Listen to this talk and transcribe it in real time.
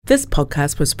This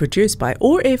podcast was produced by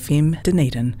OAR FM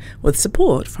Dunedin with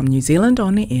support from New Zealand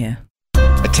On Air.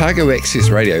 Otago Access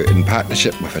Radio, in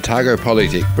partnership with Otago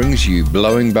Polytech, brings you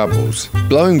Blowing Bubbles.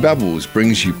 Blowing Bubbles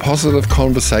brings you positive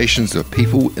conversations with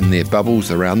people in their bubbles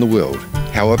around the world.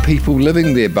 How are people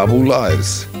living their bubble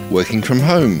lives? Working from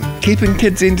home, keeping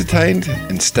kids entertained,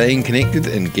 and staying connected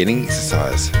and getting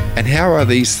exercise. And how are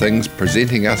these things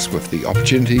presenting us with the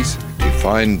opportunities to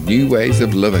find new ways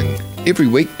of living? Every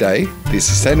weekday, the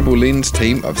Sustainable Lens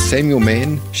team of Samuel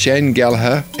Mann, Shane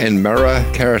Gallagher and Mara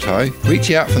Karatai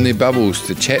reach out from their bubbles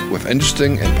to chat with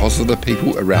interesting and positive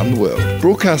people around the world.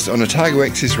 Broadcast on Otago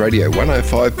Access Radio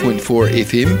 105.4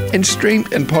 FM and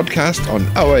streamed and podcast on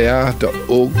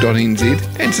oar.org.nz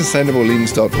and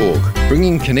sustainablelens.org,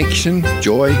 bringing connection,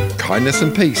 joy, kindness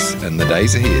and peace in the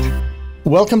days ahead.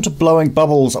 Welcome to Blowing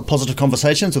Bubbles, positive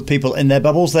conversations with people in their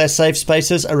bubbles, their safe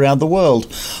spaces around the world.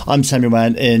 I'm Samuel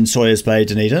Mann in Sawyers Bay,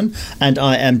 Dunedin, and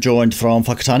I am joined from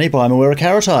Whakatane by Mawera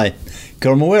Karatai.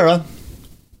 Kia ora, Mawera.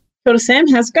 Kia ora, Sam.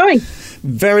 How's it going?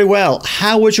 Very well.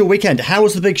 How was your weekend? How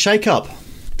was the big shake-up?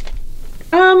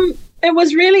 It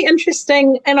was really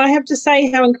interesting, and I have to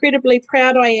say how incredibly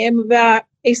proud I am of our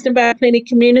Eastern Bay Plenty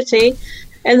community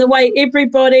and the way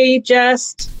everybody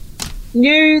just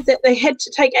knew that they had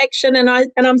to take action, and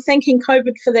I'm thanking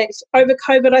COVID for that. Over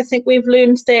COVID, I think we've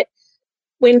learned that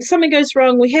when something goes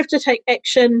wrong, we have to take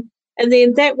action, and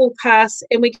then that will pass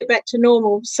and we get back to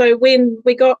normal. So when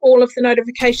we got all of the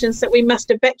notifications that we must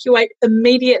evacuate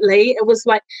immediately, it was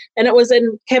like, and it was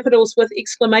in capitals with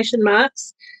exclamation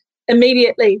marks,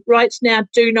 immediately, right now,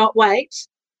 do not wait.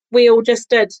 We all just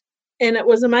did, and it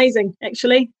was amazing,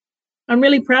 actually. I'm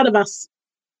really proud of us.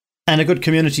 And a good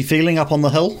community feeling up on the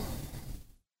hill?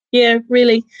 Yeah,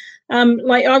 really.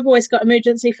 Like I've always got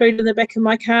emergency food in the back of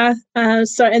my car, and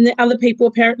the other people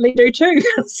apparently do too.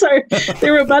 So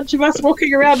there were a bunch of us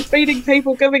walking around feeding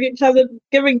people,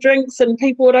 giving drinks, and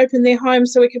people would open their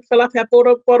homes so we could fill up our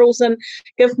bottles and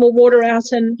give more water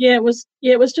out. And it was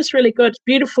just really good.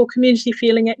 Beautiful community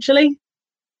feeling, actually.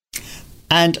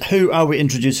 And who are we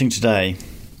introducing today?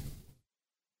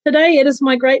 Today, it is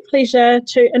my great pleasure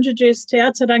to introduce Te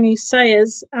Atarangi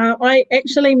Sayers. I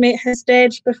actually met his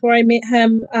dad before I met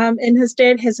him, and his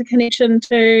dad has a connection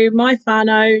to my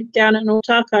whānau down in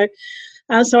Otako.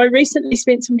 So I recently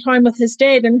spent some time with his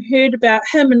dad and heard about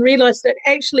him and realised I'd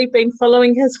actually been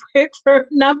following his work for a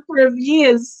number of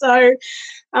years. So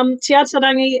Te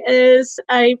Atarangi is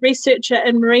a researcher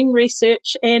in marine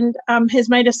research and has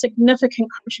made a significant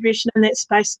contribution in that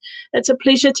space. It's a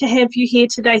pleasure to have you here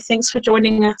today. Thanks for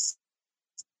joining us.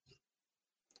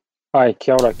 Hi,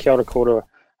 kia ora kōrua.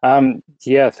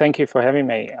 Thank you for having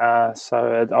me.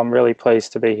 So I'm really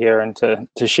pleased to be here and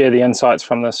to share the insights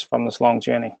from this long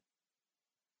journey.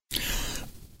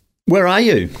 Where are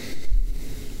you?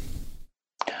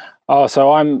 Oh,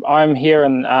 so I'm here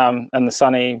in the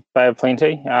sunny Bay of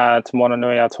Plenty, Te Moana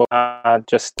Nui Atua,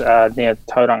 just near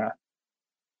Tauranga.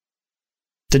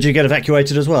 Did you get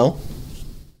evacuated as well?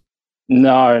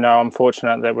 No, I'm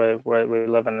fortunate that we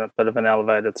live in a bit of an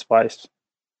elevated space.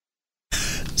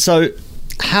 So,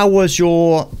 how was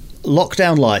your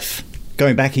lockdown life?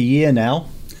 Going back a year now.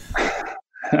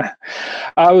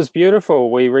 It was beautiful.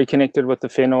 We reconnected with the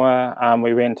whenua.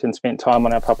 We went and spent time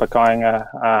on our papakainga,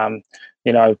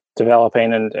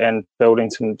 developing and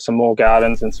building some more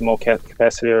gardens and some more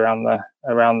capacity around the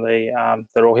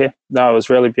rohe. No, it was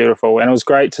really beautiful, and it was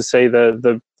great to see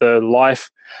the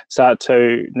life start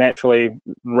to naturally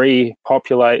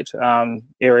repopulate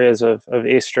areas of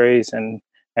estuaries and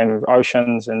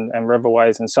oceans and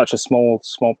riverways in such a small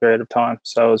period of time.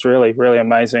 So it was really, really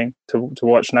amazing to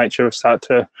watch nature start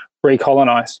to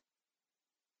recolonize.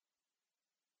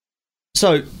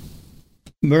 So,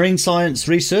 marine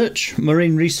research,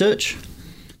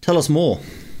 tell us more.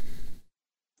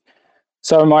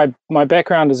 So my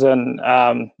background is in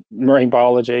marine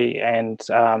biology and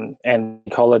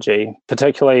ecology,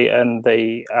 particularly in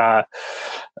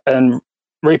in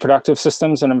reproductive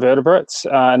systems and invertebrates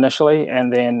initially,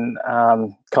 and then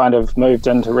kind of moved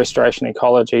into restoration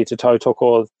ecology to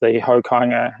tautoko the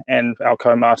haukainga and our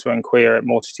kaumātua and queer at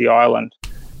Motiti Island,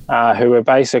 who were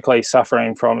basically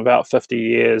suffering from about 50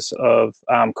 years of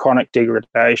chronic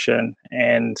degradation,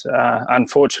 and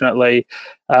unfortunately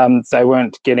they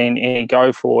weren't getting any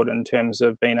go forward in terms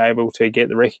of being able to get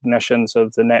the recognitions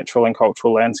of the natural and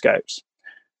cultural landscapes.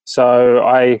 So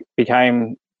I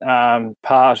became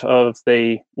part of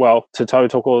Te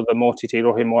Tautoko, the Motiti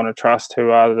Rohe Moana Trust,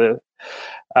 who are the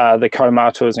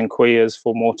kaumātuas and queers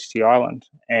for Motiti Island.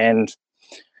 And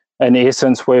in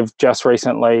essence, we've just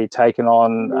recently taken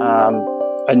on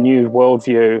a new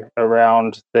worldview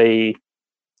around the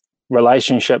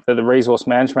relationship that the Resource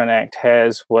Management Act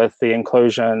has with the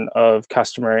inclusion of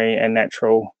customary and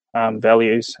natural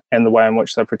values and the way in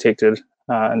which they're protected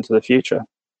into the future.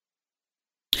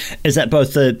 Is that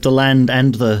both the land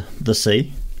and the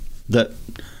sea? The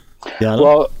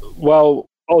island? Well,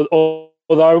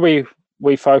 although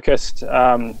we focused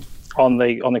on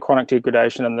the chronic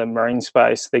degradation in the marine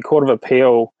space, the Court of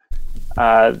Appeal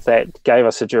that gave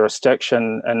us a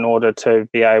jurisdiction in order to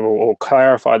be able, or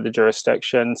clarified the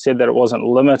jurisdiction, said that it wasn't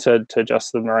limited to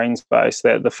just the marine space,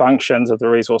 that the functions of the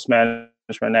Resource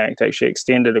Management Act actually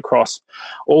extended across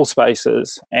all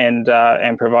spaces and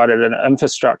provided an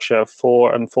infrastructure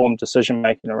for informed decision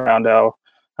making around our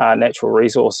natural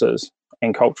resources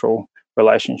and cultural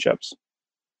relationships.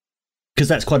 Because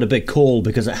that's quite a big call,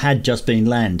 because it had just been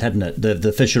land, hadn't it?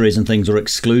 The fisheries and things were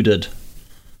excluded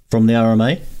from the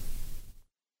RMA.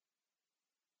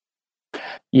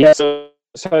 Yeah, so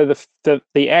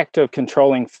the act of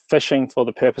controlling fishing for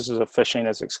the purposes of fishing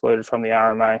is excluded from the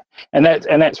RMA, and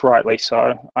that's rightly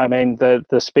so. I mean, the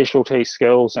specialty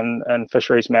skills and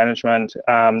fisheries management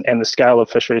and the scale of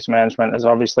fisheries management is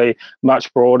obviously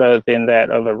much broader than that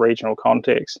of a regional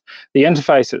context. The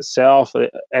interface itself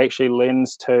actually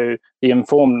lends to the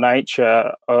informed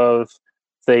nature of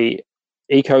the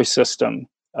ecosystem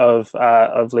of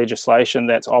legislation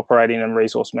that's operating in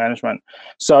resource management.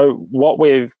 So what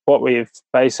we've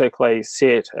basically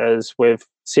set is we've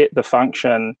set the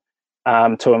function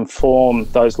to inform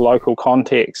those local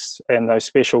contexts and those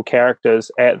special characters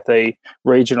at the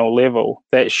regional level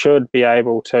that should be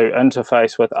able to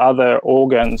interface with other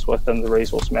organs within the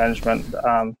resource management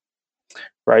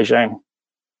regime.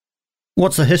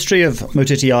 What's the history of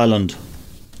Motiti Island?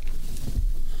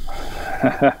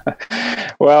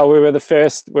 Well, we were the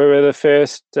first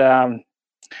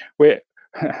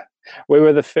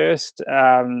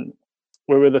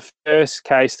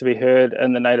case to be heard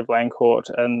in the Native Land Court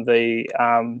in the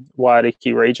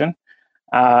Waiariki region.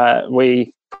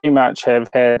 We pretty much have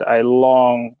had a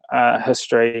long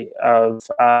history of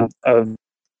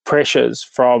pressures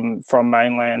from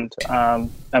mainland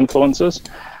influences,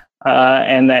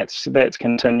 and that's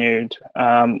continued.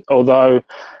 Although,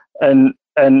 in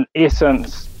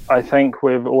essence, I think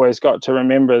we've always got to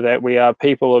remember that we are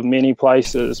people of many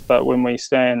places, but when we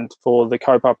stand for the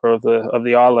kaupapa of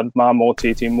the island, mā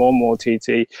mōtiti, mō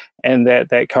mōtiti, and that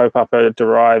kaupapa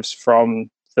derives from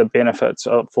the benefits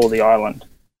for the island.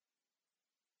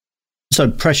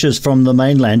 So pressures from the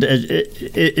mainland,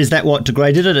 is that what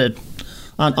degraded it?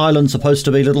 Aren't islands supposed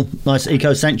to be little nice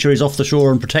eco-sanctuaries off the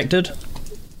shore and protected?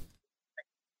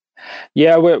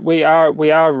 Yeah, we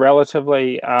are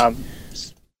relatively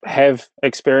have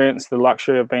experienced the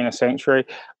luxury of being a sanctuary.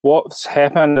 What's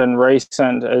happened in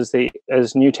recent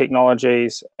is new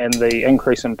technologies and the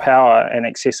increase in power and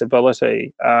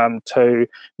accessibility to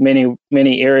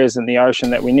many areas in the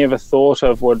ocean that we never thought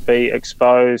of would be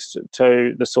exposed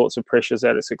to the sorts of pressures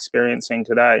that it's experiencing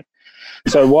today.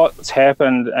 So what's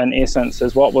happened in essence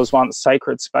is what was once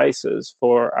sacred spaces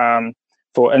for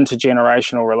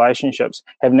intergenerational relationships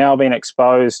have now been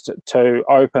exposed to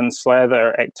open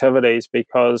slather activities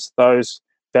because those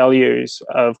values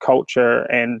of culture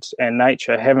and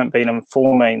nature haven't been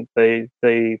informing the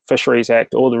Fisheries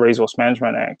Act or the Resource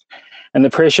Management Act. And the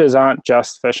pressures aren't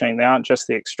just fishing, they aren't just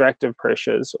the extractive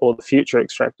pressures or the future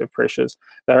extractive pressures.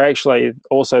 They're actually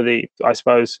also the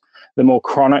more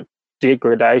chronic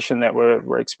degradation that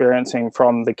we're experiencing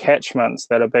from the catchments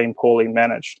that are being poorly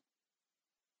managed.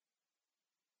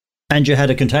 And you had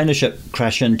a container ship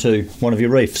crash into one of your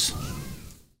reefs.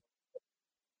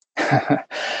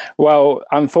 Well,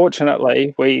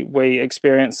 unfortunately, we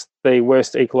experienced the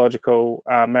worst ecological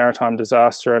maritime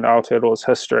disaster in Aotearoa's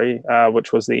history,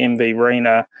 which was the MV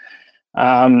Rena.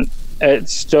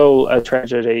 It's still a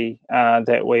tragedy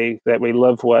that we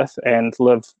live with, and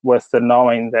live with the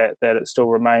knowing that it still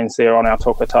remains there on our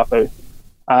tokatapu.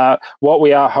 What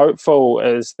we are hopeful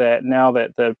is that now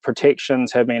that the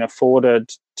protections have been afforded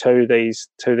to these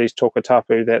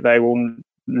tokatapu, that they will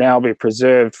now be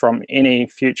preserved from any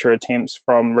future attempts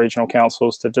from regional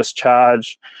councils to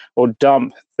discharge or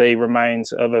dump the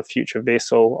remains of a future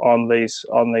vessel on these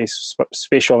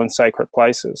special and sacred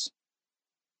places.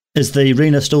 Is the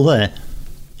Rena still there?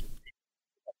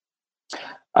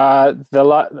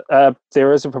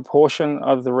 There is a proportion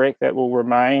of the wreck that will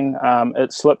remain.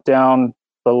 It slipped down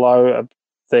below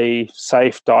the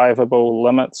safe diveable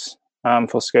limits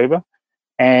for scuba,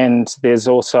 and there's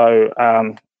also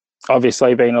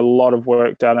obviously been a lot of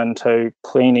work done into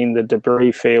cleaning the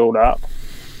debris field up.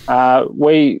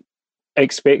 We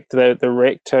expect the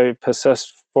wreck to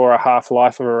persist for a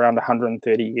half-life of around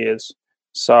 130 years.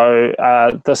 So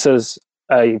this is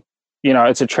a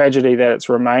it's a tragedy that it's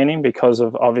remaining because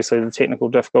of obviously the technical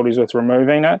difficulties with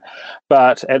removing it.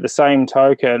 But at the same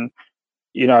token,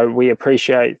 we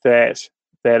appreciate that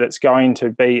it's going to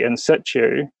be in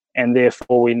situ, and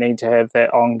therefore we need to have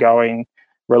that ongoing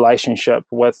relationship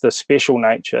with the special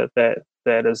nature that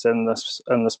is in this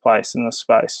place, in this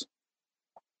space.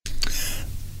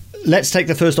 Let's take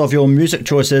the first of your music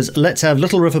choices. Let's have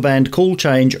Little River Band, Cool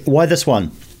Change. Why this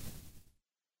one?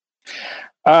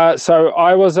 So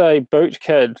I was a boot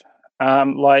kid,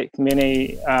 like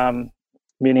many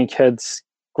kids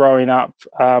growing up,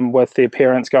 with their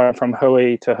parents going from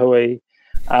hui to hui,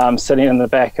 sitting in the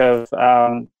back of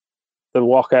the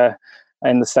walker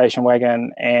and the station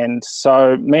wagon. And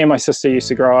so me and my sister used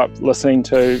to grow up listening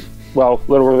to,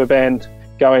 Little River Band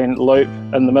going loop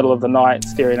in the middle of the night,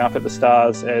 staring up at the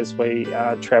stars as we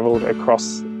travelled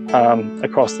across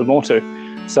the Motu.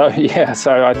 So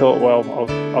I thought,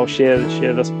 I'll share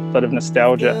this bit of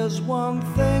nostalgia. There's one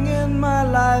thing in my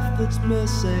life that's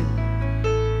missing.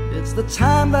 It's the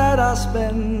time that I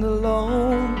spend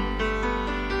alone,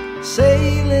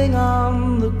 sailing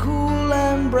on the cool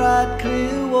and bright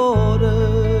clear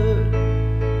water.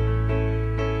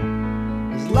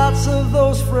 There's lots of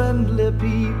those friendly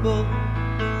people,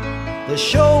 they're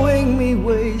showing me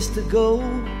ways to go,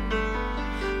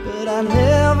 but I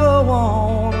never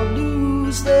want to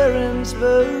lose their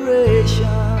inspiration.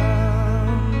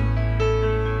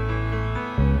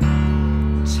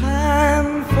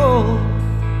 Time for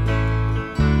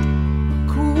a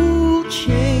cool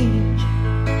change.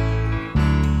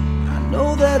 I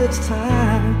know that it's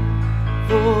time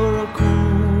for a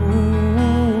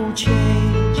cool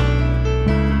change.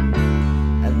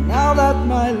 And now that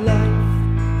my life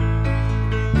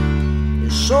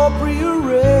so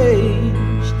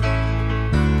prearranged,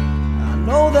 I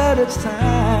know that it's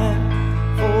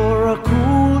time for a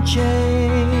cool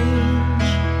change.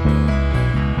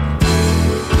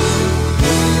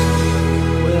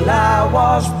 Well, I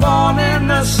was born in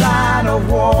the sign of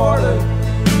water,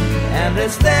 and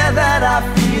it's there that I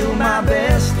feel my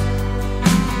best.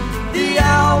 The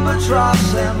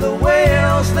albatross and the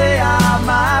whales, they are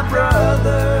my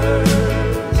brothers.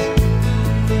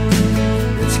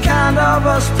 Kind of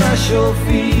a special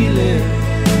feeling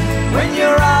when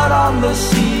you're out on the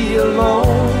sea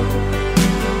alone,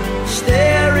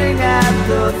 staring at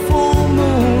the full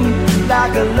moon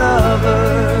like a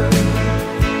lover.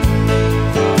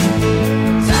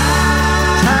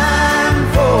 Time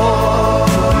for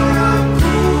a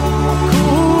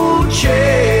cool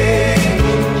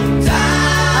change.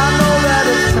 I know that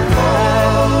it's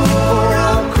time for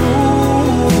a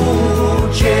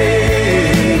cool change.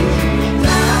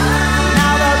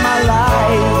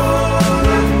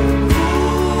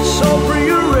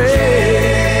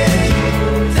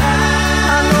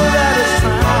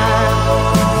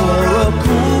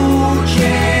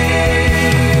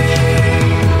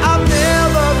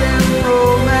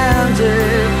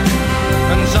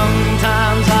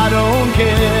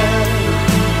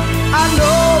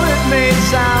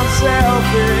 Sound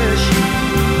selfish,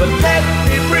 but let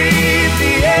me breathe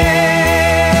the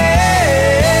air.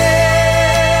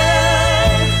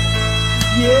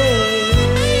 Yeah,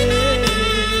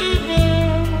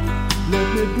 let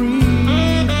me breathe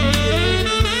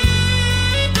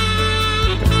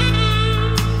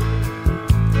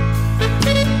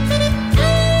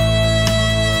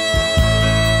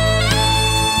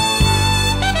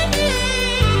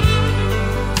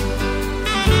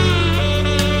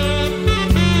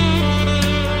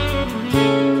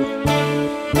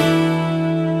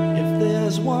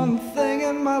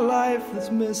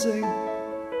missing.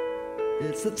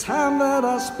 It's the time that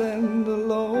I spend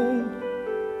alone,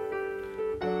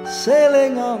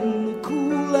 sailing on the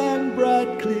cool and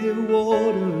bright clear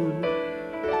water.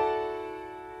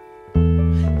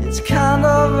 It's kind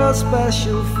of a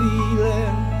special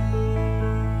feeling,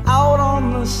 out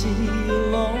on the sea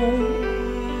alone,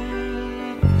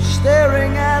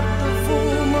 staring at the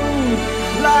full moon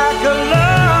like a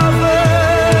lover.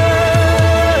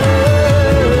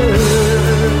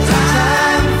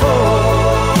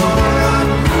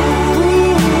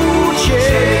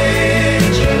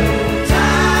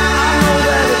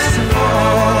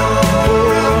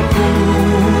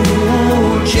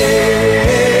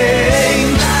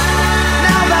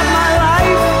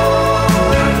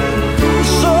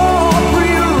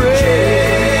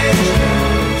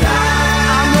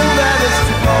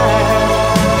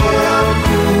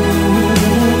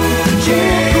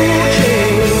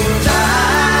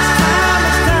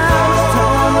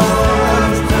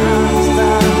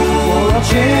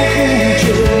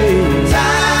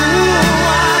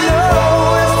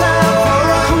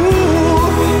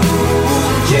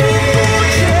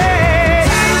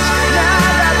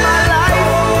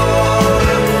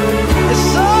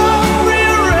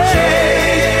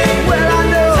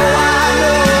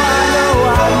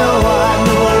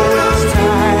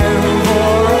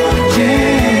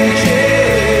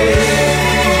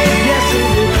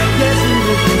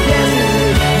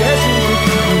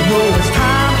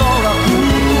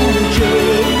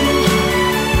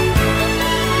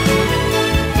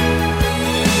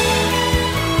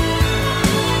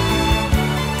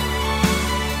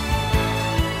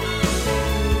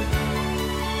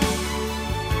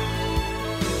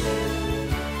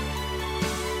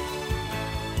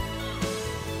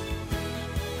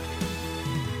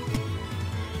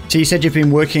 So you said you've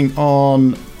been working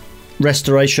on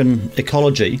restoration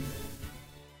ecology.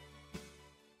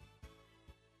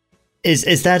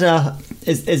 Is that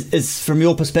is from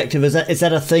your perspective, is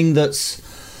that a thing that's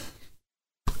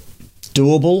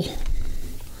doable,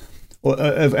 or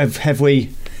have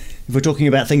we? If we're talking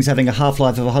about things having a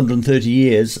half-life of 130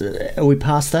 years, are we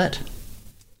past that,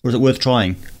 or is it worth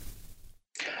trying?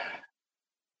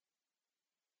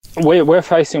 We're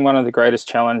facing one of the greatest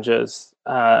challenges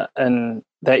in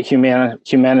that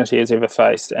humanity has ever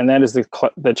faced, and that is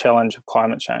the challenge of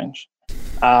climate change.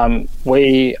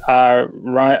 We are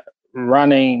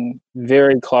running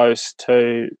very close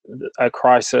to a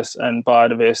crisis in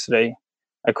biodiversity,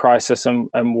 a crisis in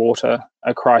water,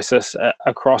 a crisis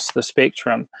across the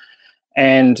spectrum.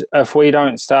 And if we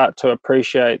don't start to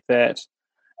appreciate that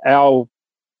our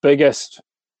biggest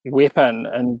weapon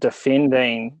in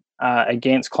defending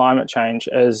against climate change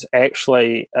is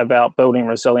actually about building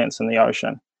resilience in the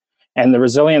ocean. And the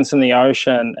resilience in the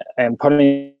ocean and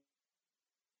putting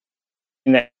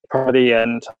that property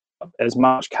and as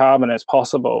much carbon as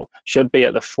possible should be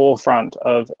at the forefront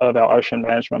of our ocean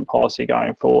management policy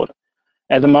going forward.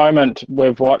 At the moment,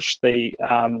 we've watched the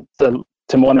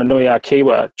Te Moana Nui a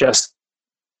Kiwa just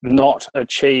not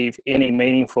achieve any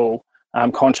meaningful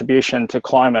contribution to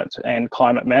climate and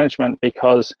climate management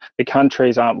because the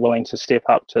countries aren't willing to step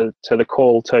up to the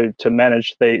call to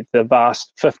manage the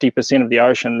vast 50% of the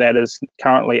ocean that is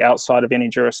currently outside of any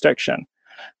jurisdiction.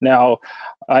 Now,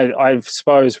 I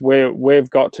suppose we've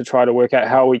got to try to work out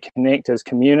how we connect as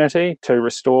community to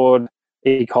restored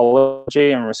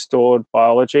ecology and restored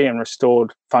biology and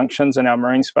restored functions in our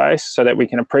marine space so that we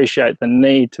can appreciate the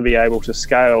need to be able to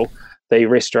scale the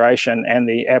restoration and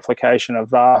the application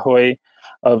of wāhui,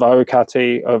 of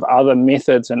aukati, of other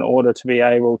methods in order to be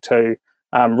able to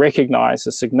recognise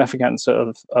the significance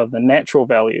of the natural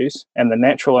values and the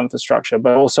natural infrastructure,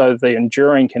 but also the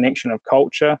enduring connection of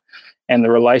culture and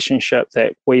the relationship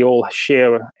that we all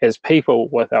share as people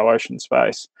with our ocean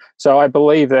space. So I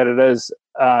believe that it is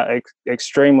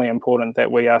extremely important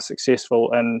that we are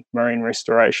successful in marine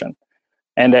restoration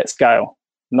and at scale.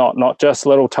 Not just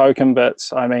little token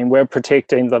bits. I mean, we're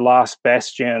protecting the last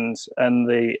bastions in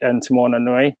Te Moana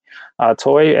Nui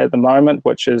Toi at the moment,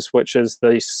 which is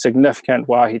the significant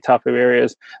Wāhi Tapu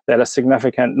areas that are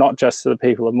significant not just to the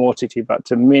people of Motiti, but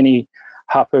to many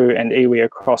hapu and iwi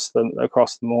across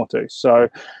the Motu. So,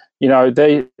 you know,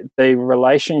 the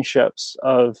relationships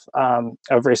of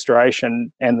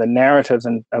restoration and the narratives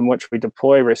in which we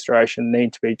deploy restoration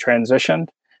need to be transitioned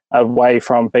away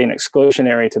from being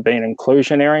exclusionary to being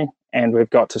inclusionary, and we've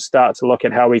got to start to look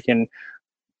at how we can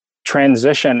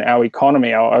transition our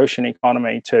economy, our ocean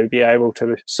economy, to be able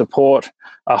to support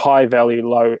a high value,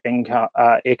 low income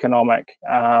economic,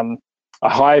 a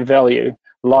high value,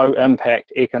 low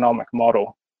impact economic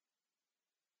model.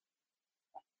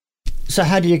 So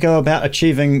how do you go about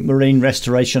achieving marine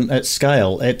restoration at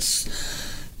scale? It's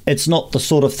not the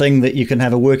sort of thing that you can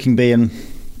have a working bee and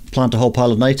plant a whole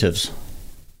pile of natives.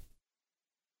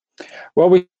 Well,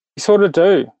 we sort of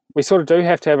do. We sort of do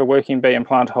have to have a working bee and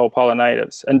plant a whole pile of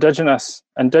natives. Indigenous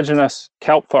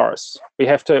kelp forests. We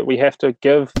have to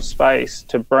give space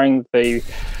to bring the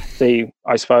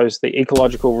I suppose the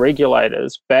ecological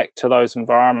regulators back to those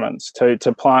environments to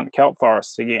plant kelp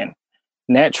forests again.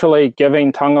 Naturally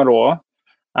giving Tangaroa,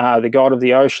 the god of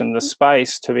the ocean, the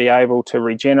space to be able to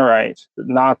regenerate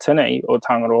Ngā Tini or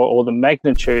Tangaroa, or the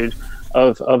magnitude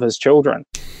of his children.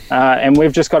 And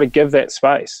we've just got to give that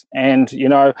space. And, you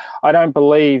know, I don't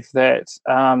believe that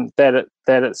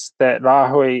that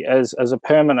wāhui is a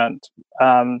permanent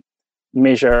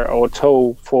measure or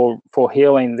tool for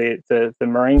healing the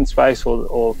marine space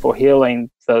or for healing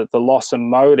the loss of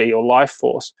modi or life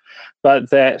force, but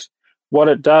that what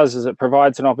it does is it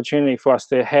provides an opportunity for us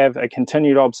to have a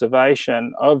continued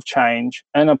observation of change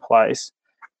in a place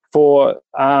for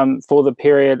the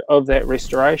period of that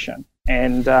restoration.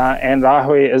 And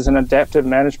wāhui is an adaptive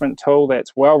management tool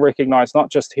that's well recognised,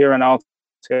 not just here in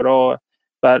Aotearoa,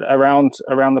 but around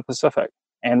the Pacific.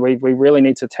 And we really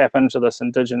need to tap into this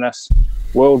Indigenous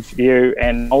worldview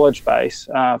and knowledge base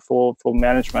for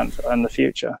management in the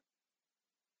future.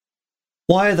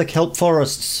 Why are the kelp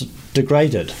forests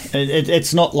degraded?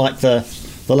 It's not like the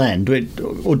land,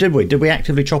 or did we? Did we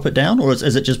actively chop it down, or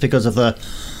is it just because of the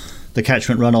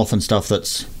catchment runoff and stuff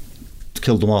that's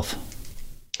killed them off?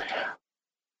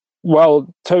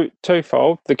 Well,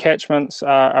 twofold. The catchments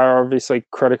are obviously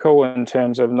critical in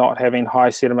terms of not having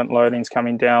high sediment loadings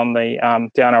coming down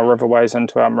down our riverways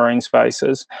into our marine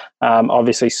spaces,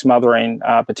 obviously smothering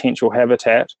potential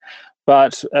habitat.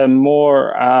 But a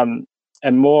more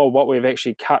more what we've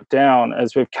actually cut down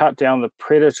is we've cut down the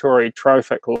predatory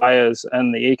trophic layers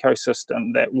in the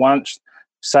ecosystem that once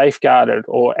safeguarded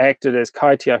or acted as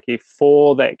kaitiaki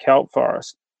for that kelp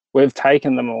forest. We've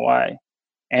taken them away,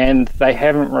 and they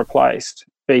haven't replaced,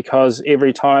 because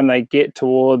every time they get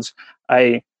towards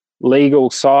a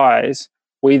legal size,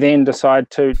 we then decide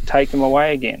to take them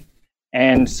away again.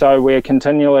 And so we're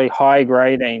continually high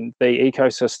grading the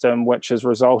ecosystem, which is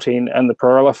resulting in the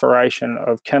proliferation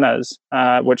of kinnas,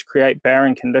 which create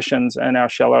barren conditions in our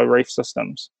shallow reef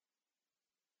systems.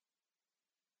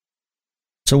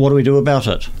 So what do we do about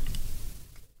it?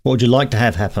 What would you like to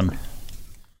have happen?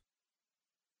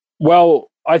 Well,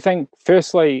 I think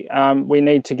firstly, we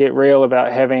need to get real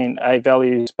about having a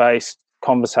values-based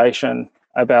conversation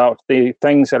about the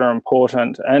things that are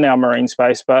important in our marine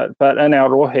space, but in our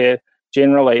rohe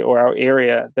generally, or our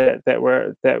area that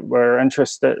we're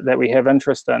interested, that we have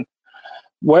interest in.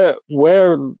 We're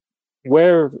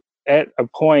at a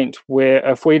point where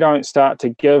if we don't start to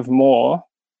give more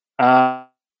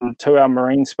to our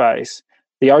marine space,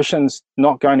 the ocean's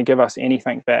not going to give us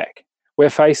anything back. We're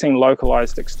facing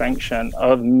localized extinction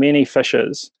of many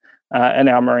fishes in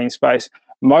our marine space.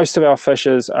 Most of our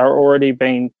fishes are already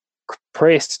being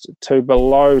pressed to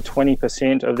below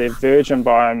 20% of their virgin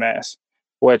biomass,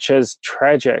 which is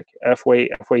tragic if we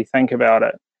think about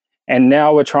it. And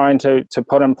now we're trying to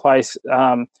put in place,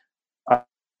 I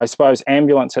suppose,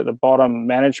 ambulance at the bottom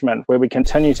management, where we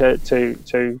continue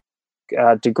to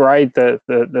degrade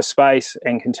the space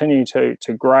and continue to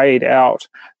grade out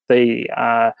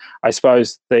the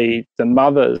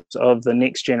mothers of the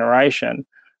next generation,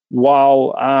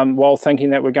 while thinking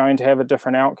that we're going to have a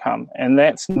different outcome. And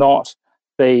that's not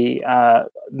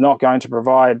going to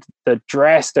provide the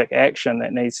drastic action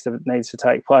that needs to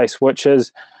take place, which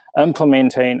is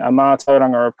implementing a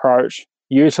mātauranga approach,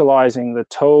 utilising the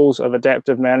tools of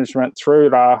adaptive management through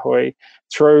rāhui,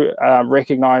 through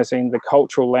recognising the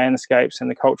cultural landscapes and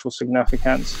the cultural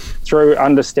significance, through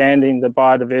understanding the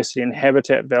biodiversity and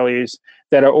habitat values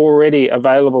that are already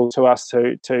available to us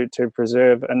to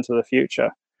preserve into the future,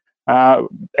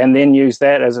 and then use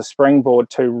that as a springboard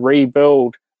to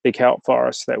rebuild the kelp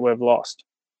forests that we've lost.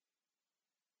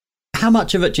 How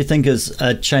much of it do you think is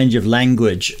a change of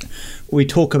language? We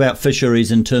talk about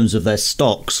fisheries in terms of their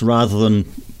stocks rather than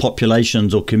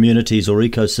populations or communities or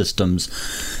ecosystems.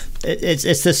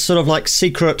 It's this sort of like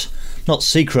not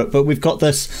secret, but we've got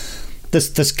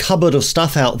this cupboard of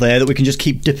stuff out there that we can just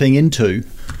keep dipping into.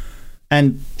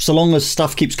 And so long as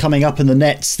stuff keeps coming up in the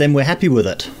nets, then we're happy with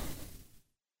it.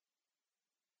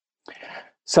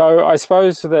 So I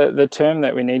suppose the term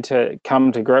that we need to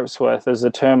come to grips with is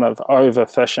the term of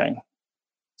overfishing.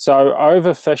 So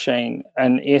overfishing,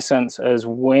 in essence, is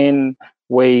when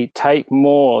we take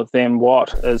more than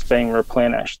what is being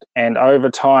replenished, and over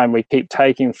time we keep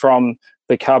taking from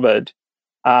the cupboard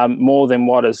more than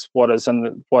what is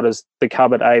the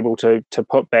cupboard able to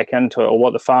put back into it, or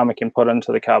what the farmer can put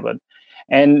into the cupboard.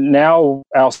 And now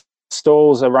our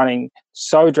stores are running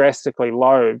so drastically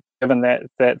low, given that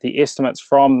the estimates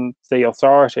from the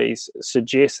authorities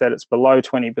suggest that it's below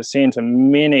 20%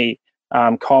 in many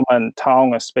common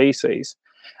taonga species.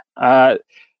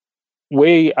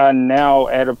 We are now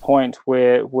at a point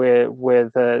where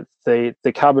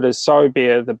the cupboard is so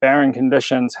bare, the barren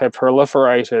conditions have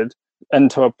proliferated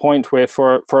into a point where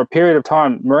for a period of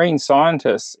time, marine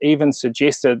scientists even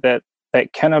suggested that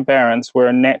kinna barrens were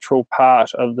a natural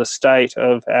part of the state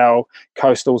of our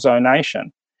coastal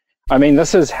zonation. I mean,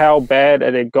 this is how bad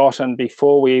it had gotten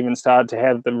before we even started to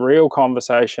have the real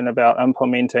conversation about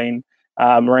implementing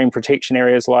marine protection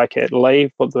areas like at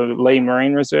Lee, for the Lee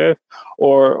Marine Reserve,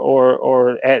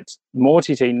 or at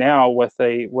Mōtiti now with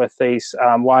these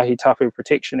Waihi Tapu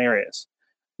protection areas.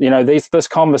 You know, this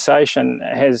conversation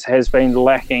has been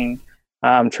lacking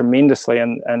tremendously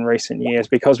in recent years,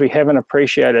 because we haven't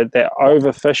appreciated that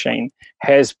overfishing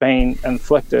has been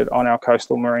inflicted on our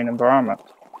coastal marine environment.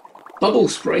 Bubble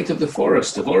sprite of the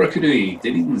forest of Orokonui,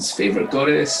 Dunedin's favourite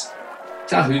goddess,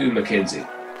 Tahu Mackenzie.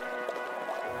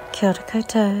 Kia ora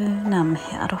koutou, ngā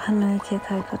mihi aroha nui ki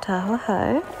kau ko tāua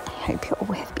hau. I hope you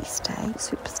all have best day,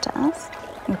 superstars.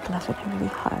 Your beloved, I really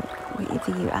hope,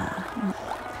 wherever you are,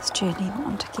 this journey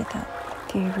on together,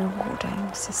 very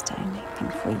rewarding, sustaining,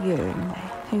 and for you and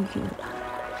who you are.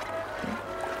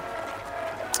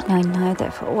 And I know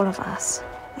that for all of us,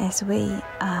 as we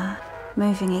are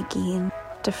moving again,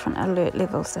 different alert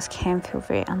levels, this can feel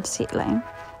very unsettling,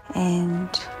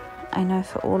 and I know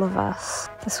for all of us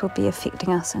this will be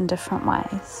affecting us in different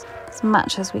ways. As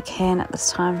much as we can at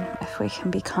this time, if we can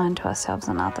be kind to ourselves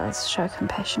and others, show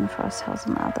compassion for ourselves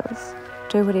and others,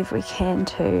 do whatever we can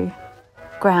to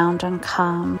ground and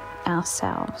calm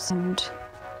ourselves and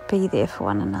be there for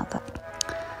one another,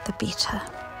 the better.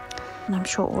 And I'm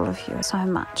sure all of you are so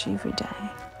much every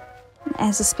day.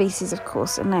 As a species, of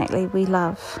course, innately we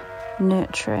love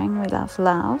nurturing, we love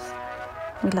love,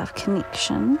 we love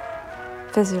connection.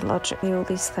 Physiologically, all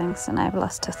these things enable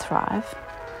us to thrive.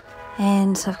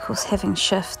 And so, of course, having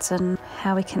shifts in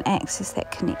how we can access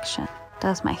that connection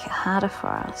does make it harder for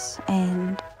us.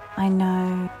 And I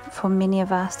know for many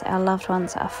of us, our loved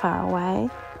ones are far away.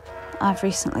 I've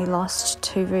recently lost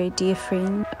 2 very dear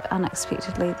friends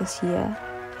unexpectedly this year.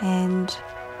 And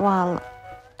while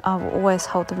I will always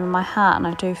hold them in my heart, and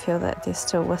I do feel that they're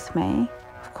still with me,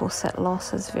 of course that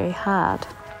loss is very hard.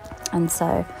 And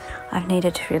so I've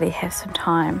needed to really have some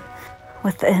time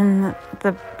within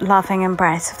the loving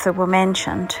embrace of the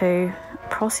Womansion to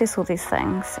process all these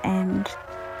things. And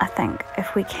I think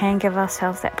if we can give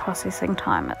ourselves that processing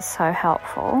time, it's so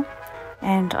helpful.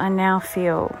 And I now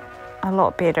feel a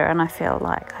lot better, and I feel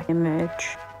like I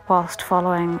emerge whilst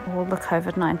following all the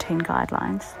COVID-19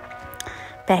 guidelines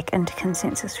back into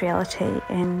consensus reality.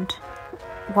 And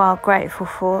while grateful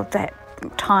for that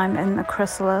time in the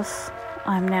chrysalis,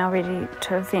 I'm now ready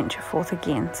to venture forth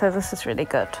again. So this is really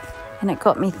good. And it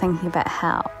got me thinking about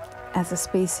how, as a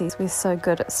species, we're so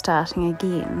good at starting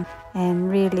again.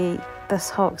 And really, this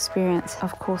whole experience,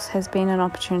 of course, has been an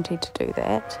opportunity to do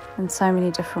that in so many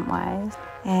different ways.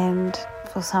 And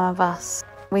for some of us,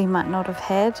 we might not have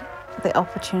had the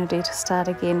opportunity to start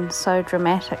again so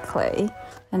dramatically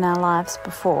in our lives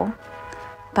before.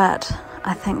 But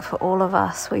I think for all of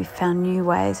us, we've found new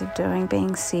ways of doing,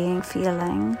 being, seeing,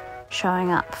 feeling,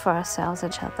 showing up for ourselves,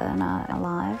 each other in our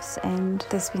lives. And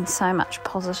there's been so much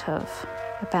positive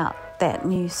about that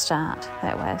new start,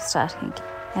 that way of starting again.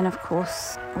 And of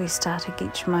course, we started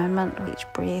each moment, each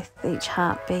breath, each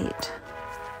heartbeat,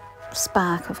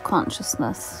 spark of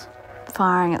consciousness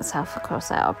firing itself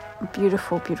across our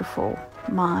beautiful, beautiful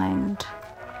mind,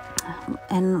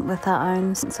 and with our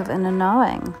own sense of inner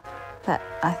knowing that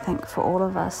I think for all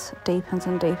of us deepens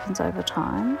and deepens over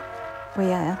time. We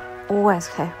are always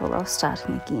capable of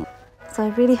starting again. So I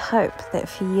really hope that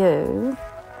for you,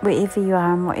 wherever you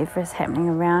are and whatever is happening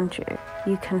around you,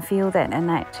 you can feel that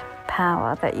innate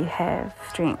power that you have,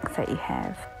 strength that you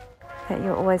have, that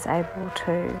you're always able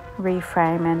to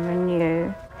reframe and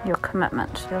renew your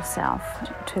commitment to yourself,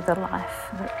 to the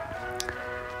life.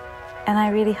 And I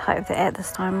really hope that at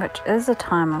this time, which is a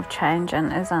time of change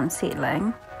and is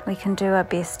unsettling, we can do our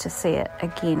best to see it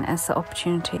again as the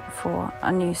opportunity for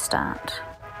a new start,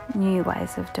 new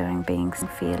ways of doing, being, and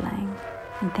feeling.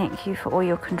 And thank you for all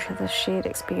your this shared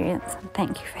experience, and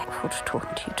thank you for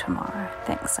talking to you tomorrow.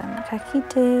 Thanks so much. Ka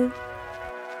kite.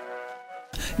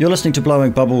 You're listening to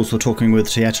Blowing Bubbles. We're talking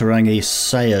with Te Atarangi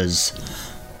Sayers.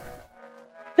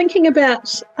 Thinking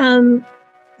about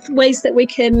ways that we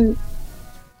can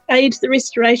aid the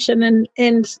restoration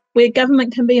and where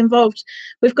government can be involved.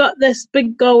 We've got this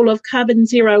big goal of carbon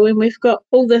zero, and we've got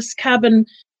all this carbon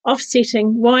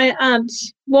offsetting. Why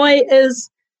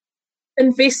is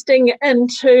investing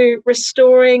into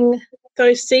restoring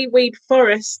those seaweed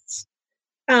forests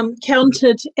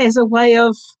counted as a way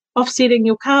of offsetting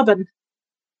your carbon?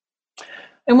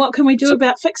 And what can we do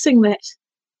about fixing that?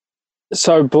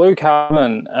 So blue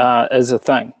carbon is a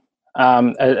thing.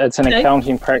 It's an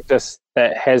accounting practice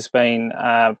that has been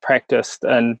practiced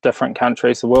in different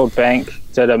countries. The World Bank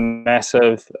did a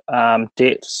massive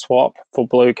debt swap for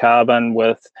blue carbon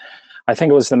with, I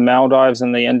think it was the Maldives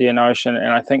and the Indian Ocean,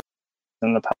 and I think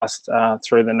in the past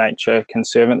through the Nature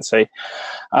Conservancy.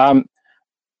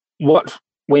 What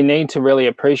we need to really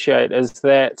appreciate is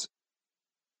that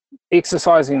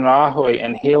exercising Rahui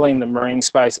and healing the marine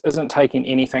space isn't taking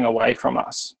anything away from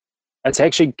us. It's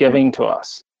actually giving to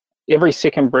us. Every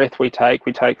second breath we take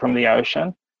from the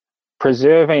ocean.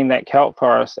 Preserving that kelp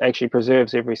forest actually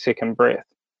preserves every second breath.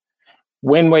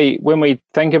 When we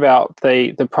think about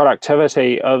the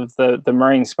productivity of the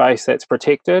marine space that's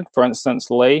protected, for instance,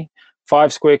 Lee,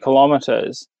 5 square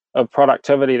kilometres of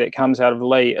productivity that comes out of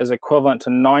Lee is equivalent to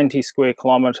 90 square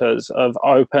kilometres of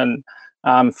open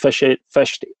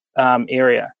fished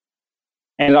area.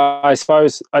 And I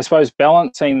suppose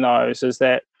balancing those is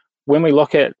that when we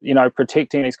look at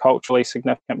protecting these culturally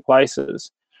significant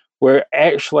places, we're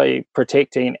actually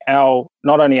protecting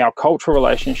not only our cultural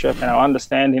relationship and our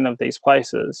understanding of these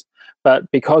places, but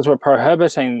because we're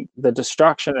prohibiting the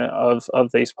destruction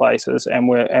of these places and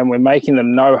we're making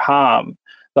them no harm,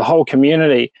 the whole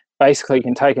community basically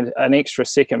can take an extra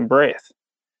second breath.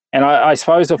 And I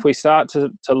suppose if we start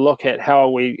to look at how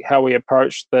we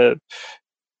approach the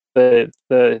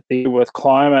with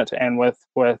climate and with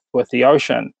the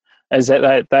ocean, is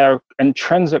that they are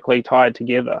intrinsically tied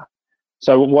together.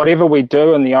 So whatever we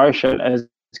do in the ocean is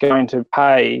going to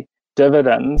pay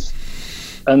dividends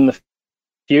in the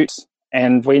future.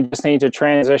 And we just need to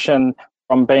transition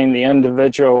from being the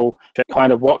individual to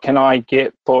kind of what can I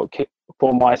get for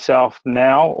myself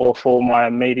now or for my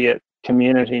immediate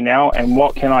community now, and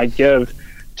what can I give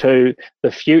to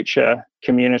the future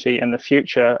community and the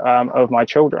future of my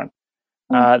children.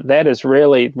 That is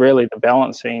really the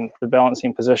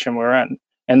balancing position we're in.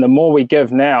 And the more we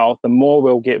give now, the more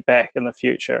we'll get back in the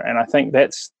future. And I think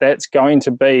that's going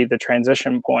to be the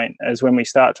transition point, is when we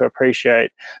start to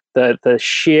appreciate the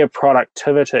sheer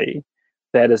productivity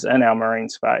that is in our marine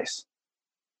space.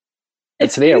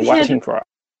 It's there waiting for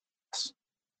us.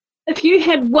 If you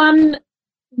had one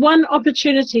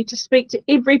opportunity to speak to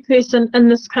every person in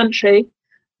this country,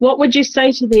 what would you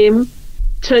say to them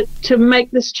to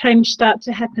make this change start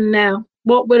to happen now?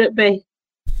 What would it be?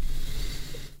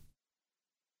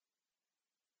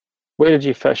 Where did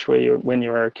you fish when you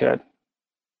were a kid?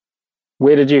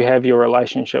 Where did you have your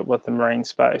relationship with the marine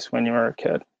space when you were a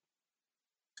kid?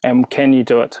 And can you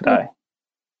do it today?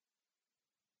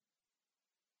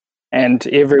 And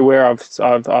everywhere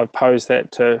I've posed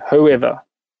that to whoever,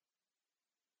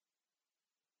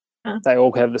 they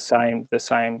all have the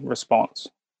same response.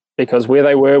 Because where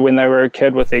they were when they were a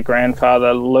kid with their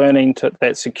grandfather, learning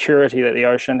that security that the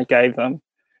ocean gave them,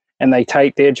 and they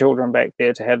take their children back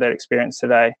there to have that experience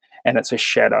today, and it's a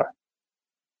shadow.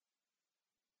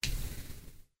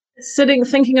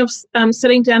 Thinking of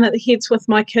sitting down at the heads with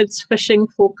my kids fishing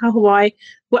for kahawai,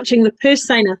 watching the purse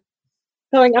seiner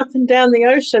going up and down the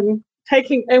ocean,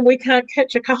 and we can't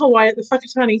catch a kahawai at the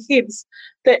Whakatane heads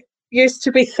that used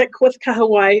to be thick with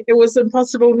kahawai. It was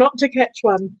impossible not to catch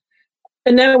one.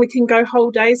 And now we can go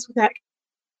whole days without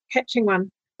catching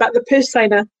one. But the purse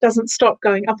seiner doesn't stop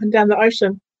going up and down the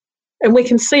ocean. And we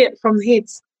can see it from the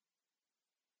heads.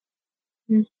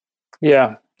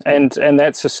 Yeah, and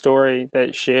that's a story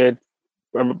that's shared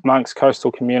amongst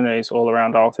coastal communities all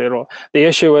around Aotearoa. The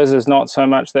issue is not so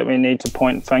much that we need to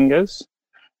point fingers.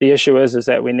 The issue is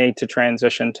that we need to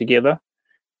transition together.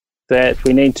 That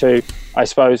we need to, I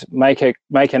suppose, make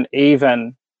an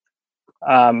even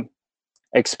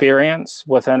experience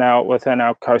within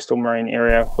our coastal marine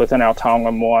area, within our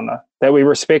taonga moana. That we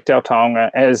respect our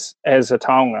taonga as a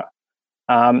taonga,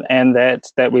 and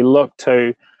that we look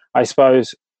to, I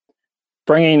suppose,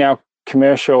 bringing our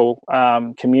commercial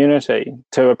community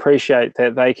to appreciate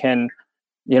that they can,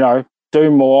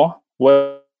 do more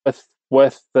with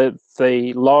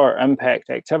the lower impact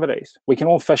activities. We can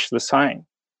all fish the same.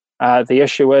 The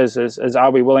issue is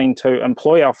are we willing to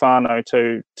employ our whānau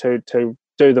to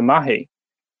do the mahi?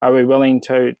 Are we willing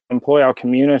to employ our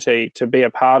community to be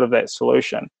a part of that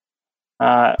solution?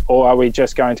 Or are we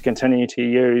just going to continue to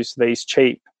use these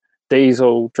cheap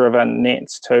diesel-driven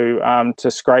nets to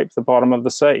scrape the bottom of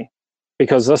the sea?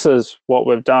 Because this is what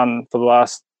we've done for the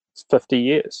last 50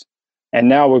 years. And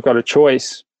now we've got a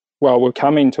choice. Well, we're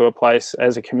coming to a place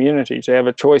as a community to have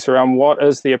a choice around what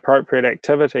is the appropriate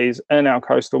activities in our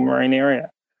coastal marine area.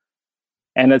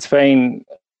 And it's been,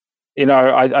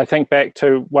 I think back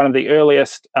to one of the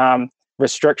earliest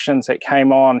restrictions that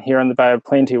came on here in the Bay of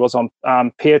Plenty was on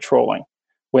pair trawling,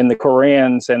 when the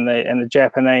Koreans and the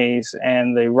Japanese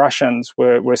and the Russians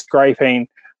were scraping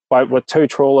with two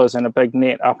trawlers and a big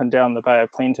net up and down the Bay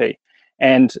of Plenty.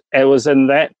 And it was in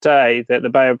that day that the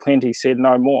Bay of Plenty said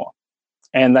no more.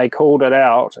 And they called it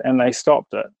out and they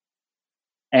stopped it.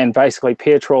 And basically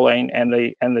pair trawling and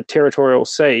the territorial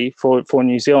sea for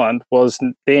New Zealand was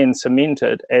then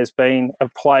cemented as being a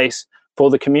place for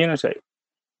the community.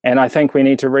 And I think we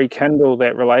need to rekindle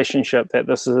that relationship that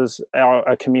this is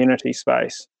a community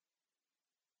space.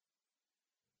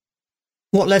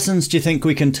 What lessons do you think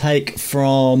we can take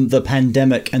from the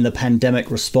pandemic and the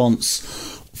pandemic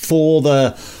response for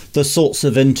the sorts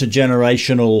of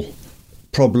intergenerational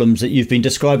problems that you've been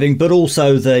describing, but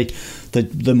also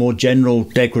the more general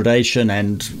degradation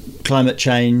and climate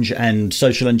change and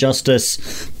social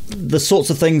injustice, the sorts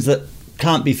of things that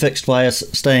can't be fixed by us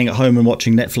staying at home and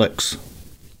watching Netflix?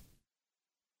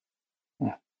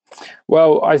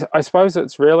 Well, I suppose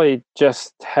it's really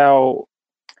just how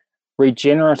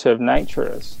regenerative nature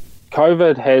is.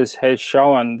 COVID has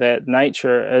shown that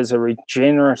nature is a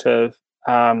regenerative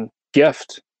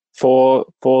gift for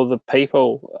the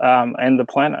people and the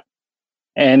planet.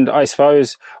 And I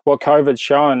suppose what COVID's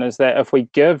shown is that if we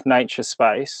give nature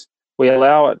space, we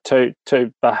allow it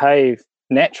to behave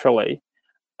naturally,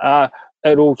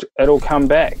 it'll come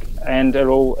back and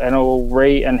it'll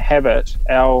re-inhabit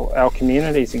our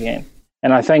communities again.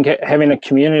 And I think having a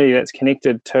community that's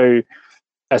connected to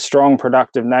a strong,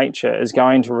 productive nature is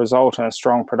going to result in a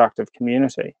strong, productive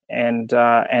community. And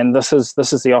this is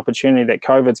the opportunity that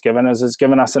COVID's given us. It's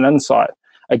given us an insight,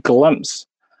 a glimpse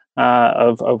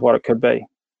of what it could be.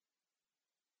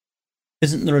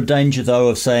 Isn't there a danger, though,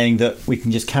 of saying that we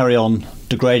can just carry on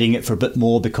degrading it for a bit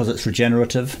more because it's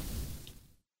regenerative?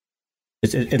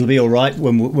 It'll be all right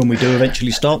when we do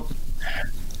eventually stop?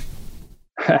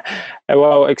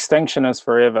 Well, extinction is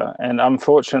forever, and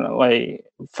unfortunately,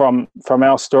 from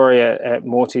our story at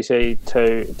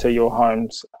Mōtiti to your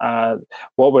homes,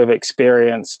 what we've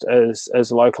experienced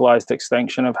is localized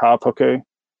extinction of hāpuku.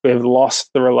 We've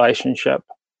lost the relationship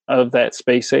of that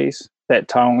species, that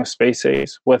taonga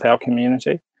species, with our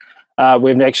community.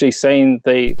 We've actually seen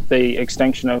the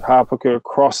extinction of hāpuku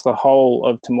across the whole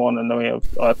of Te Moana Nui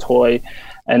of Toi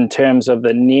in terms of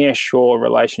the near-shore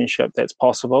relationship that's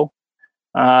possible.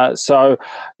 So,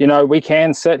 we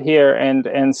can sit here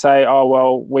and say, oh,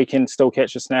 well, we can still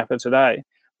catch a snapper today,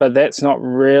 but that's not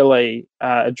really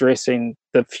addressing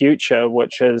the future,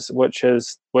 which is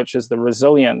the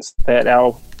resilience that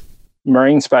our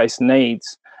marine space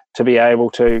needs to be able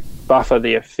to buffer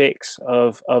the effects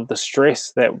of the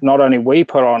stress that not only we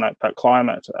put on it, but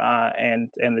climate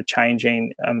and the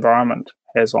changing environment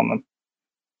has on them.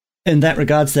 In that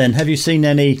regards, then, have you seen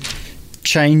any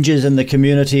changes in the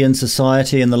community and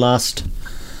society in the last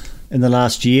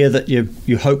year that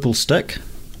you hope will stick?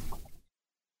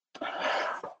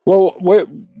 Well,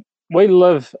 we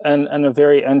live in a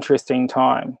very interesting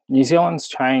time. New Zealand's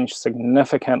changed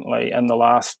significantly in the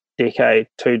last decade,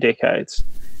 2 decades.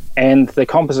 And the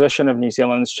composition of New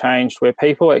Zealand's changed where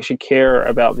people actually care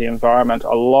about the environment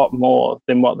a lot more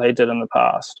than what they did in the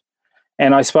past.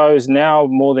 And I suppose now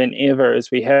more than ever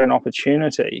is we have an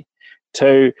opportunity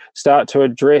to start to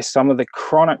address some of the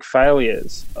chronic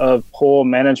failures of poor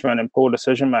management and poor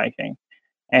decision making.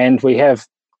 And we have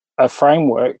a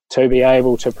framework to be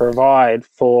able to provide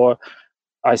for,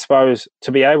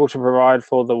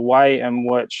 the way in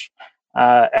which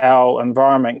our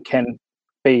environment can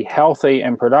be healthy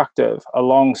and productive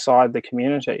alongside the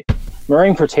community.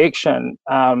 Marine protection,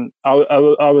 it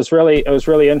was really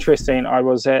interesting. I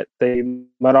was at the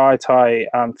Maraetai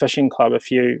Fishing Club a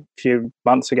few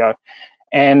months ago,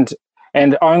 and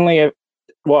only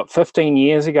 15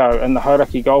 years ago in the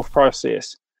Hauraki Gulf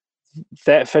process,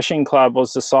 that fishing club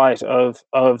was the site of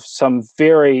some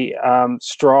very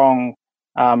strong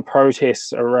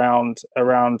protests around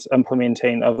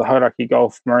implementing of the Hauraki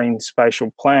Gulf Marine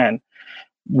Spatial Plan.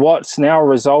 What's now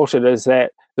resulted is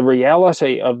that the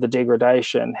reality of the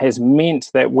degradation has meant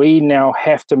that we now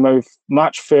have to move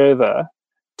much further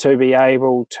to be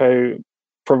able to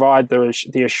provide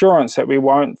the assurance that we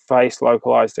won't face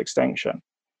localized extinction.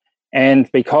 And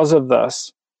because of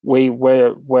this,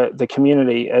 the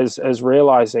community is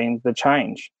realizing the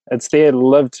change. It's their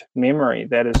lived memory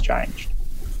that has changed.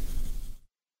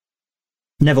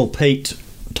 Neville Peat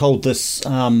told this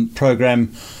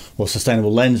program, or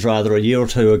Sustainable Lens rather, a year or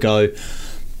two ago,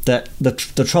 that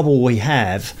the trouble we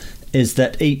have is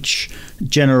that each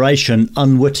generation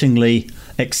unwittingly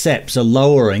accepts a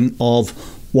lowering of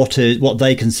what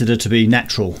they consider to be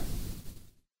natural.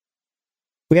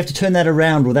 We have to turn that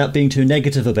around without being too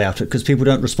negative about it, because people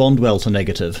don't respond well to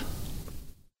negative.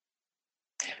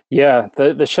 Yeah,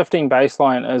 the shifting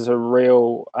baseline is a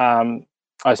real,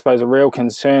 a real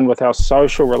concern with our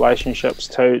social relationships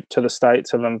to the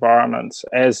states of environments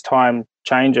as time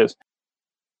changes.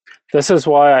 This is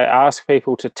why I ask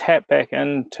people to tap back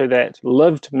into that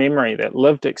lived memory, that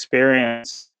lived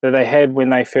experience that they had when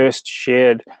they first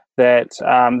shared that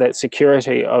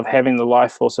security of having the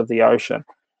life force of the ocean.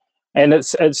 And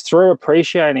it's through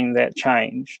appreciating that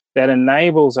change that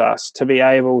enables us to be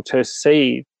able to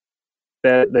see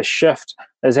that the shift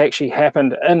has actually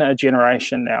happened in a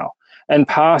generation now. In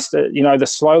past, the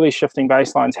slowly shifting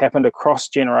baselines happened across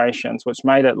generations, which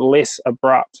made it less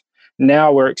abrupt.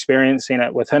 Now we're experiencing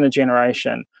it within a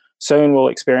generation. Soon we'll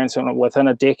experience it within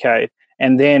a decade,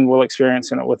 and then we'll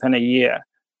experience it within a year.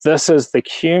 This is the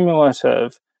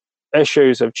cumulative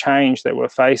issues of change that we're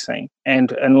facing.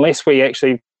 And unless we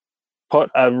actually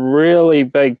put a really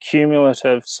big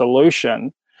cumulative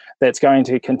solution that's going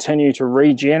to continue to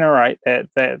regenerate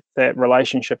that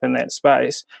relationship in that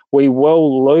space, we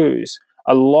will lose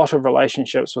a lot of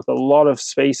relationships with a lot of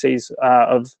species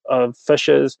of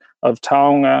fishes, of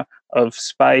taonga, of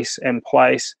space and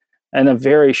place in a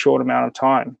very short amount of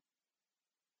time.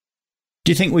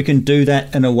 Do you think we can do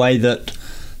that in a way that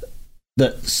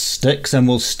sticks and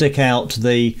will stick out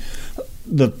the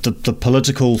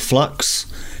political flux?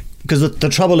 Because the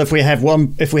trouble, if we have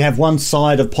one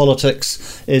side of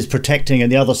politics is protecting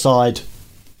and the other side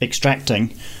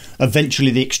extracting,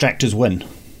 eventually the extractors win.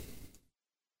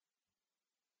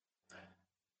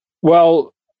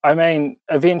 Well, I mean,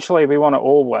 eventually we want to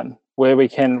all win, where we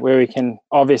can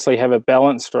obviously have a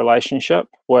balanced relationship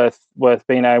with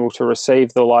being able to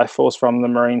receive the life force from the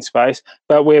marine space,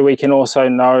 but where we can also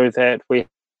know that we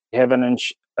have an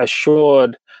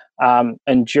assured,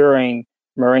 enduring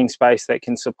marine space that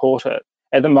can support it.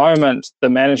 At the moment, the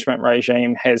management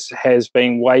regime has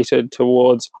been weighted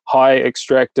towards high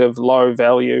extractive, low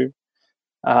value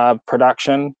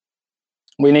production.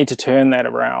 We need to turn that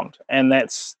around, and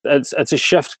it's a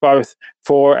shift both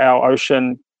for our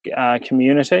ocean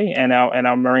community and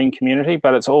our marine community,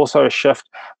 but it's also a shift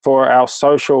for our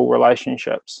social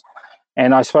relationships.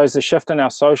 And I suppose the shift in our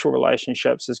social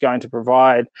relationships is going to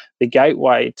provide the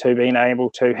gateway to being able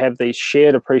to have these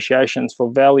shared appreciations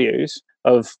for values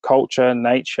of culture,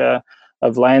 nature,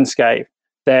 of landscape,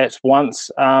 that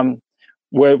once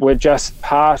we're just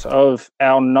part of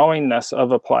our knowingness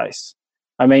of a place.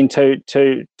 I mean, to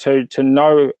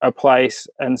know a place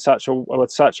in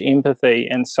with such empathy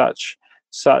and such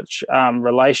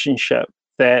relationship,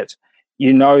 that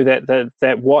you know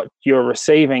that what you're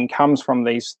receiving comes from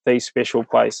these special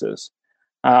places.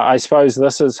 I suppose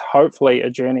this is hopefully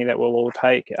a journey that we'll all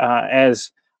take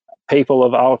as people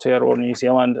of Aotearoa New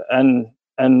Zealand in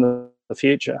the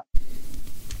future.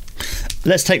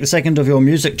 Let's take the second of your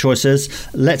music choices.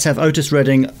 Let's have Otis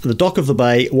Redding, The Dock of the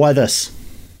Bay. Why this?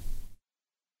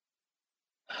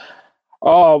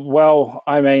 Oh, well,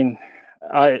 I mean,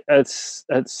 it's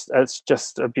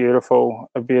just a beautiful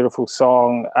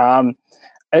song.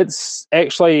 It's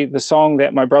actually the song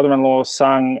that my brother-in-law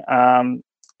sung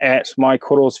at my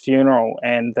koro's funeral,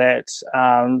 and it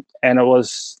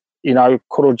was,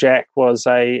 Koro Jack was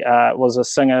a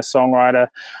singer-songwriter.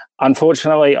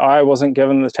 Unfortunately, I wasn't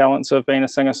given the talents of being a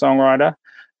singer-songwriter,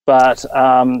 but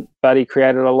he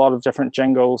created a lot of different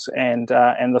jingles, and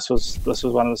this was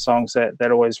one of the songs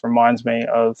that always reminds me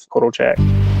of Koro Jack.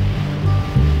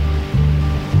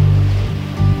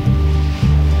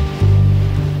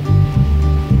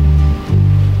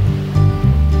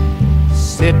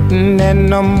 Sitting in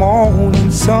the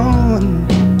morning sun,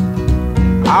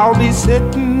 I'll be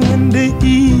sitting when the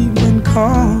evening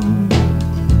comes,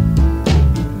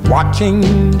 watching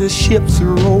the ships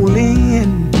roll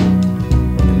in,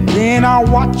 and then I'll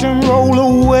watch them roll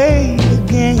away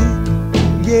again.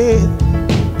 Yeah,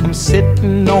 I'm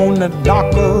sitting on the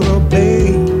dock of the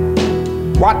bay,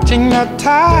 watching the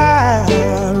tide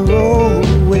roll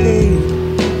away.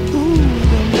 Ooh,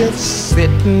 I'm just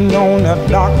sitting on the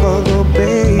dock of the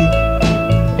bay,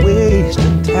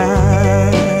 wasting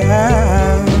time.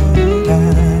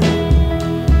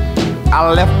 I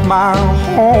left my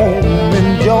home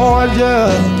in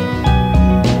Georgia,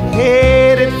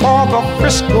 headed for the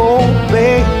Frisco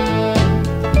Bay,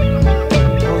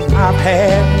 'cause I've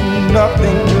had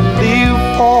nothing to live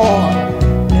for,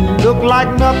 and look like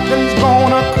nothing's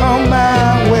gonna come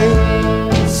my way.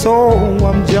 So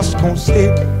I'm just gonna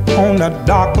sit on the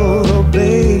dock of the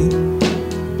bay,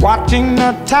 watching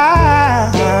the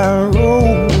tide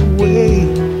roll away.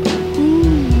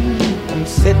 I'm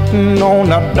sitting on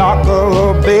the dock of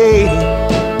the bay,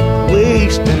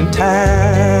 wasting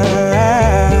time.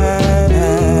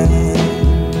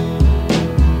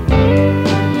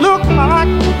 Look like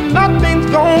nothing's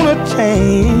gonna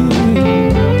change,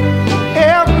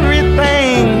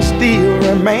 everything still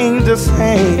remains the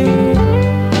same.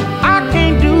 I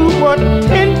can't do what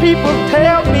 10 people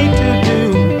tell me to do,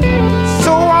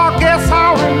 so I guess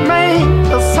I'll remain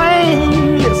the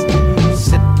same. Listen,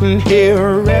 sitting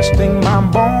here resting my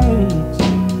bones,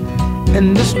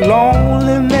 and this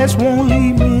loneliness won't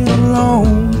leave me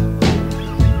alone.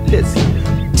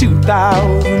 Listen,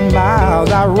 2,000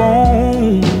 miles I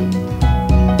roam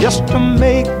just to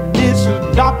make this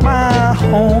dock my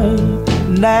home.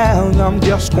 Now I'm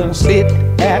just gonna sit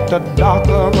at the dock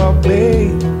of a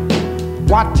bay,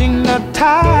 watching the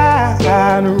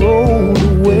tide roll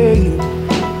away.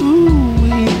 Ooh,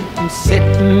 I'm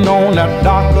sitting on the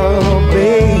dock of a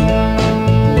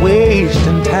bay,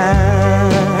 wasting time.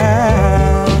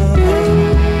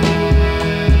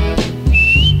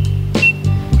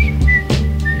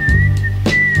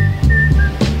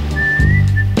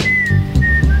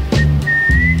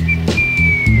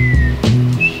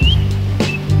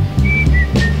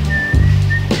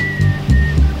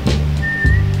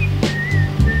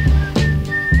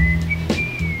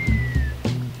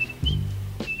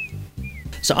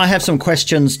 So I have some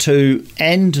questions to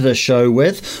end the show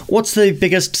with. What's the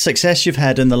biggest success you've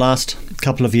had in the last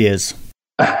couple of years?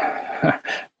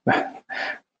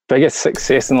 Biggest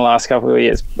success in the last couple of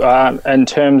years, in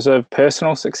terms of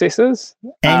personal successes?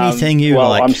 Anything you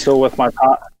like. I'm still with my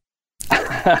partner.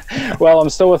 Well, I'm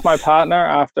still with my partner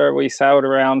after we sailed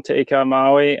around Te Ika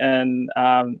Maui in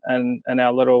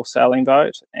our little sailing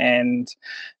boat, and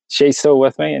she's still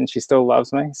with me and she still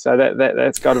loves me. So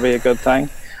that's got to be a good thing.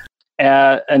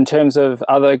 In terms of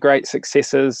other great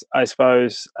successes, I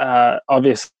suppose,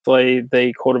 obviously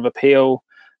the Court of Appeal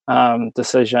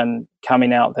decision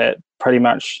coming out that pretty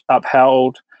much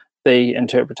upheld the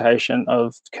interpretation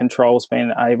of controls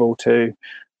being able to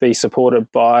be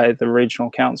supported by the regional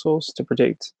councils to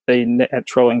protect the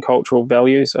natural and cultural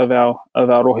values of our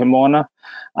Rohe Moana,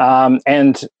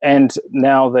 and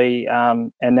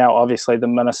now obviously the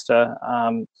minister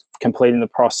completing the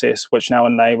process, which now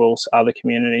enables other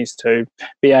communities to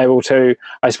be able to,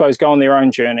 I suppose, go on their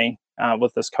own journey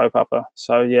with this kaupapa.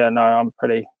 So yeah, no, I'm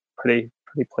pretty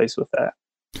pleased with that.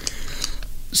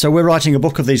 So we're writing a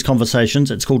book of these conversations.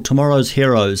 It's called Tomorrow's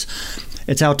Heroes.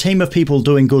 It's our team of people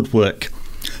doing good work.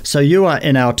 So you are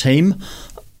in our team.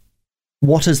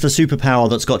 What is the superpower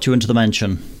that's got you into the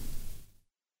mansion?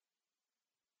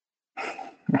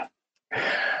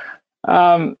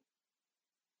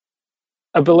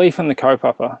 A belief in the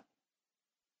kaupapa.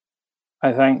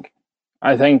 I think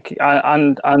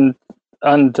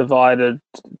undivided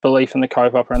belief in the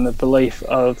kaupapa and the belief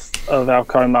of our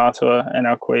kaumātua and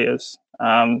our kuias,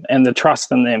 and the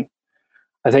trust in them.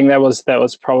 I think that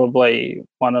was probably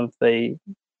one of the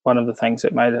things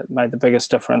that made the biggest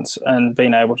difference in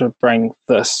being able to bring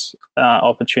this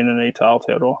opportunity to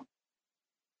Aotearoa.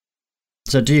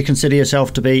 So do you consider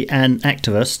yourself to be an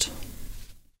activist?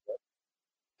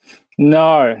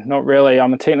 No, not really.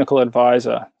 I'm a technical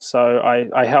advisor, so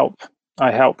I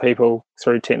help people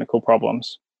through technical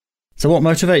problems. So what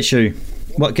motivates you?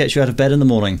 What gets you out of bed in the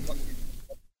morning?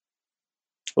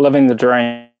 Living the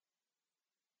dream.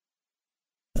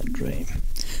 That dream.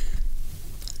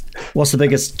 What's the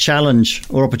biggest challenge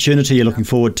or opportunity you're looking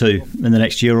forward to in the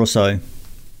next year or so?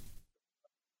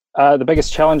 The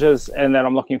biggest challenges and that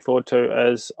I'm looking forward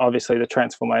to is obviously the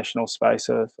transformational space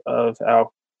of our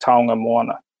taonga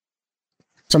moana.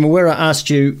 So Mawera asked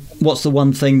you, what's the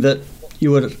one thing that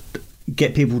you would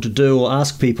get people to do or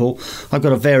ask people? I've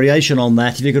got a variation on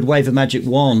that. If you could wave a magic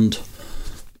wand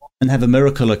and have a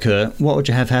miracle occur, what would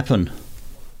you have happen?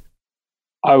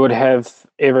 I would have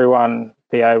everyone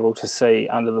be able to see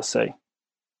under the sea.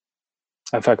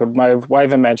 If I could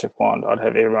wave a magic wand, I'd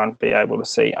have everyone be able to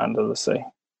see under the sea.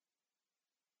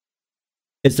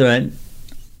 Is there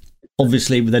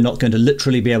obviously they're not going to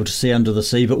literally be able to see under the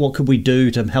sea, but what could we do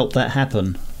to help that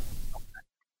happen?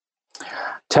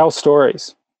 Tell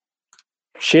stories.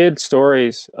 Shared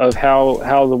stories of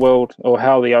how the world or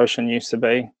how the ocean used to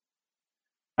be.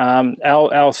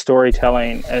 Our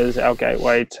storytelling is our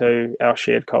gateway to our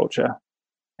shared culture,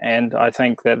 and I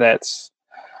think that's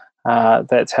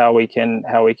how we can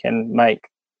make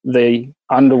the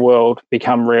underworld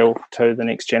become real to the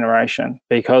next generation,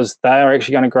 because they are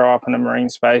actually going to grow up in a marine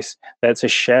space that's a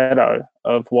shadow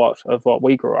of what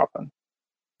we grew up in.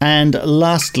 And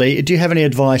lastly, do you have any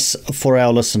advice for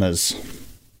our listeners?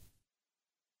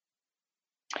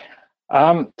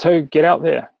 To get out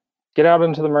there, get out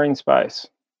into the marine space,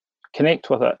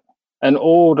 connect with it in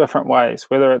all different ways,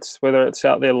 whether it's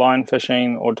out there line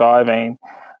fishing or diving,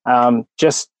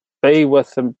 just be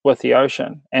with the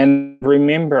ocean and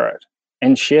remember it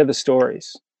and share the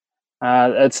stories.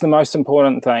 It's the most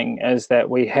important thing, is that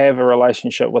we have a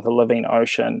relationship with a living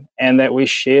ocean and that we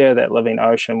share that living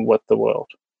ocean with the world.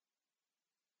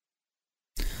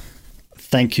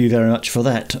 Thank you very much for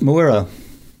that. Mawera.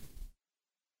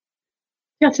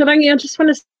 Kia tarangi, I just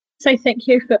want to say thank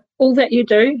you for all that you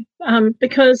do,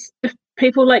 because if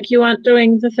people like you aren't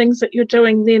doing the things that you're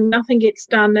doing, then nothing gets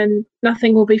done and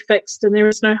nothing will be fixed and there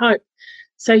is no hope.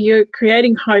 So you're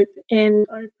creating hope, and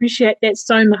I appreciate that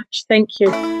so much. Thank you.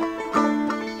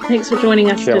 Thanks for joining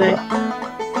us today.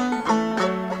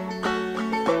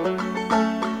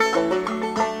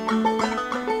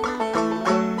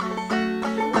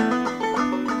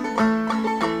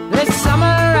 This summer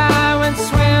I went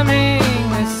swimming,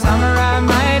 this summer I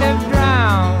might have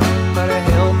drowned, but I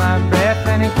held my breath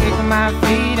and I kicked my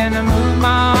feet and I moved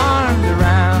my arms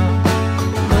around,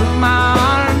 moved my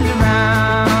arms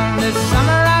around. This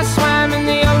summer I swam in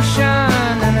the ocean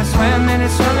and I swam in a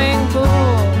swimming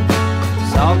pool,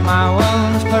 solved my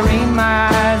wounds, chlorine my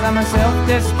eyes. I'm a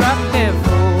self-destructive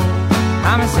fool,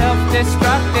 I'm a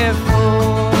self-destructive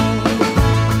fool.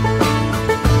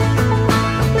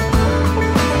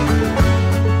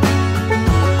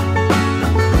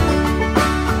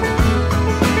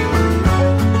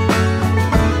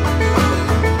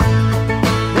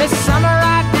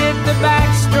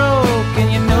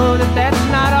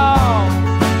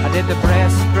 The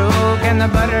breaststroke and the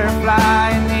butterfly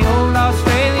in the old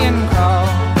Australian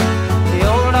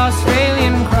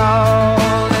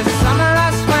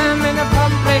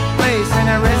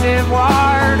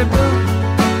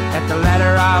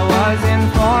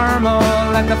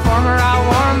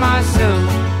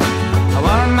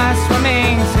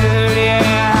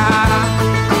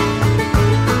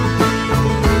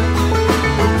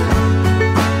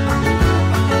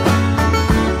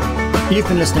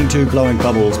listening to Blowing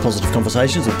Bubbles, positive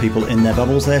conversations with people in their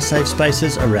bubbles, their safe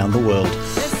spaces around the world.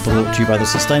 Brought to you by the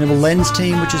Sustainable Lens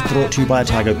team, which is brought to you by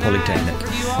Otago Polytechnic.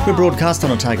 We're broadcast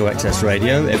on Otago Access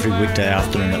Radio every weekday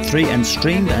afternoon at 3 and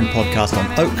streamed and podcast on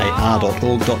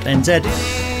oar.org.nz.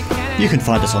 You can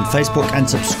find us on Facebook and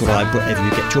subscribe wherever you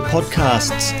get your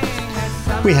podcasts.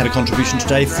 We had a contribution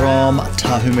today from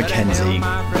Tahu Mackenzie.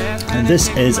 And this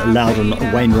is Loudon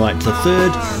Wainwright III,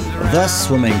 The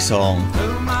Swimming Song.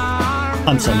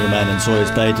 I'm Samuel Mann in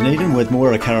Sawyers Bay, Dunedin, with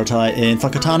Moira Karatai in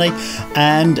Whakatane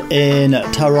and in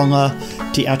Tauranga,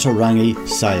 Te Atarangi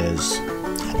Sayers.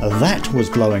 That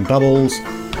was Blowing Bubbles.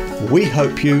 We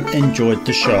hope you enjoyed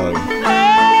the show.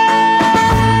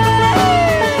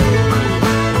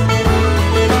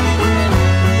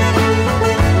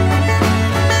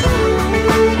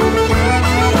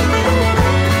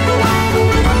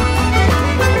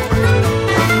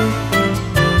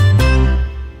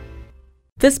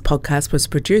 This podcast was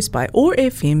produced by OAR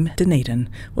FM Dunedin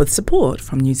with support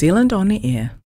from New Zealand On the Air.